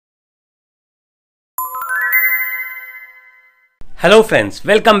Hello friends,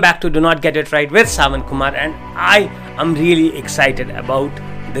 welcome back to Do Not Get It Right with Savan Kumar, and I am really excited about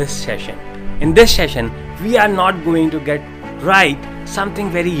this session. In this session, we are not going to get right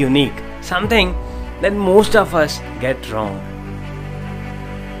something very unique, something that most of us get wrong.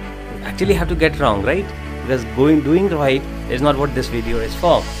 We actually have to get wrong, right? Because doing right is not what this video is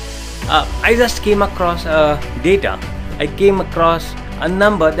for. I just came across data. I came across a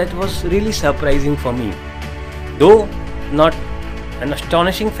number that was really surprising for me, though not an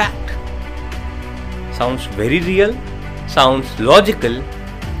astonishing fact. Sounds very real, sounds logical,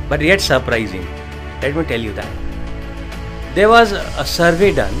 but yet surprising. Let me tell you that. There was a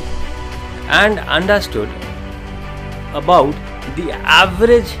survey done and understood about the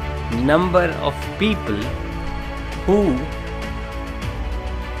average number of people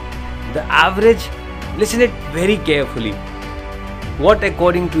listen it very carefully. What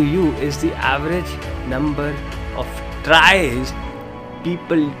according to you is the average number of tries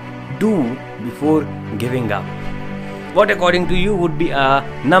people do before giving up? What according to you would be a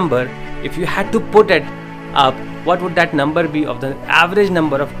number? If you had to put it up, what would that number be of the average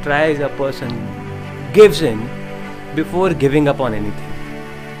number of tries a person gives in before giving up on anything?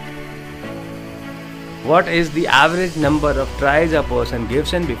 What is the average number of tries a person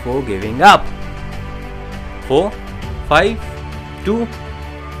gives in before giving up? 4, 5, 2,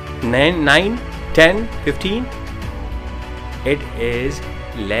 9, 10, 15? It is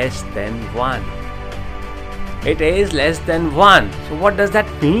less than 1. It is less than 1. So what does that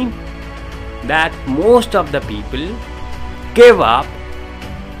mean? That most of the people give up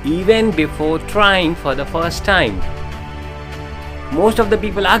even before trying for the first time. Most of the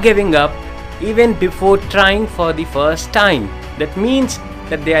people are giving up even before trying for the first time. That means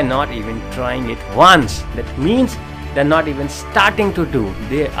that they are not even trying it once. That means they are not even starting to do.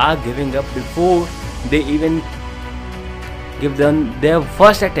 They are giving up before they even give them their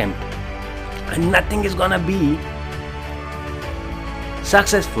first attempt, and nothing is gonna be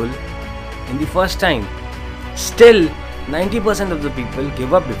successful in the first time. Still 90% of the people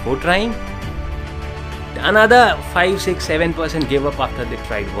give up before trying. Another 5, 6, 7% give up after they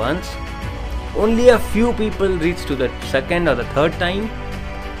tried once. Only a few people reach to the second or the third time,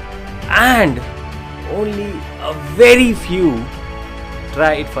 and only a very few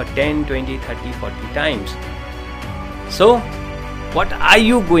try it for 10, 20, 30, 40 times. So, what are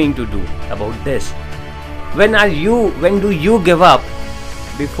you going to do about this? When do you give up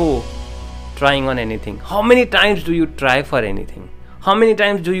before trying on anything? How many times do you try for anything? How many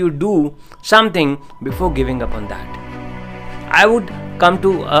times do you do something before giving up on that? I would come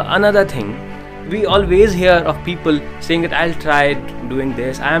to another thing. We always hear of people saying that I'll try doing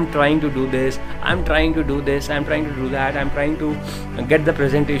this, I am trying to do this, I'm trying to do this, I'm trying to do that, I'm trying to get the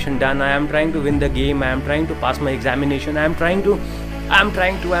presentation done, I am trying to win the game, I am trying to pass my examination, I'm trying to.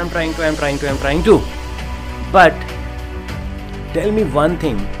 But tell me one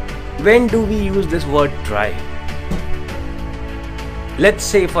thing, when do we use this word try? Let's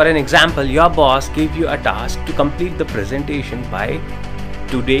say, for an example, your boss gave you a task to complete the presentation by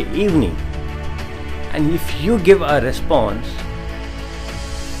today evening. And if you give a response,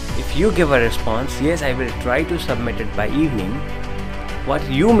 yes, I will try to submit it by evening, what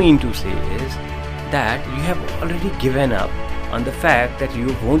you mean to say is that you have already given up on the fact that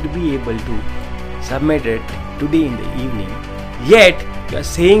you won't be able to submit it today in the evening. Yet, you are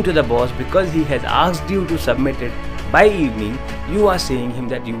saying to the boss, because he has asked you to submit it by evening, you are saying him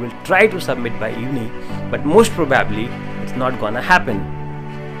that you will try to submit by evening, but most probably it's not gonna happen.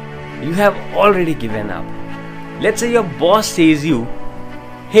 You have already given up. Let's say your boss says you,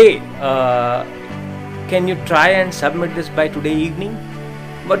 hey, can you try and submit this by today evening?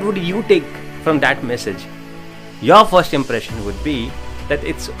 What would you take from that message? Your first impression would be that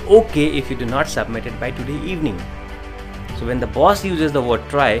it's okay if you do not submit it by today evening. So when the boss uses the word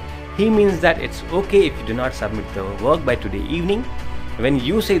try, he means that it's okay if you do not submit the work by today evening. When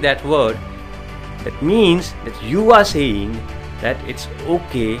you say that word, that means that you are saying that it's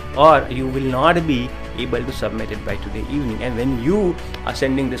okay, or you will not be able to submit it by today evening. And when you are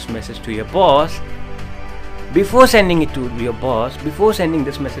sending this message to your boss, before sending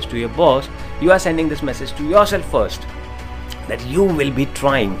this message to your boss, you are sending this message to yourself first, that you will be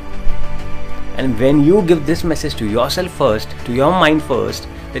trying. And when you give this message to yourself first, to your mind first,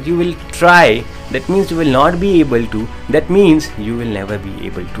 that you will try, that means you will not be able to, that means you will never be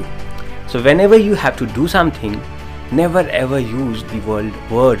able to. So whenever you have to do something, never ever use the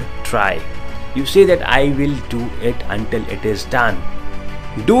word try. You say that I will do it until it is done.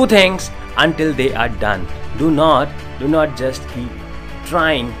 Do things until they are done. Do not just keep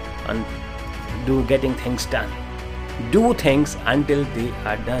trying and getting things done. Do things until they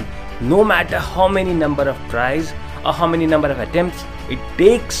are done. No matter how many number of tries or how many number of attempts it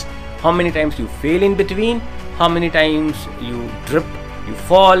takes, how many times you fail in between, how many times you drip, you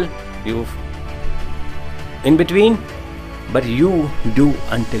fall, you in between, but you do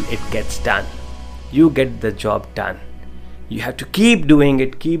until it gets done. You get the job done. You have to keep doing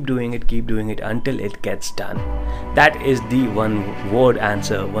it, keep doing it, keep doing it until it gets done. That is the one word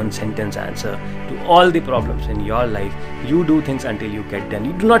answer, one sentence answer to all the problems in your life. You do things until you get done.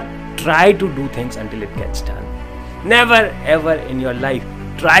 You do not try to do things until it gets done. Never ever in your life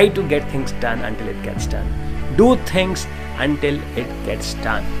try to get things done until it gets done. Do things until it gets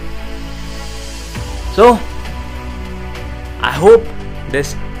done. So I hope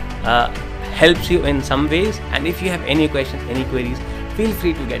this helps you in some ways, and if you have any questions, any queries, feel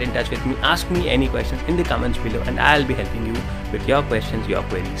free to get in touch with me. Ask me any questions in the comments below and I'll be helping you with your questions, your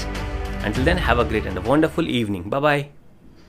queries. Until then, have a great and a wonderful evening. Bye bye.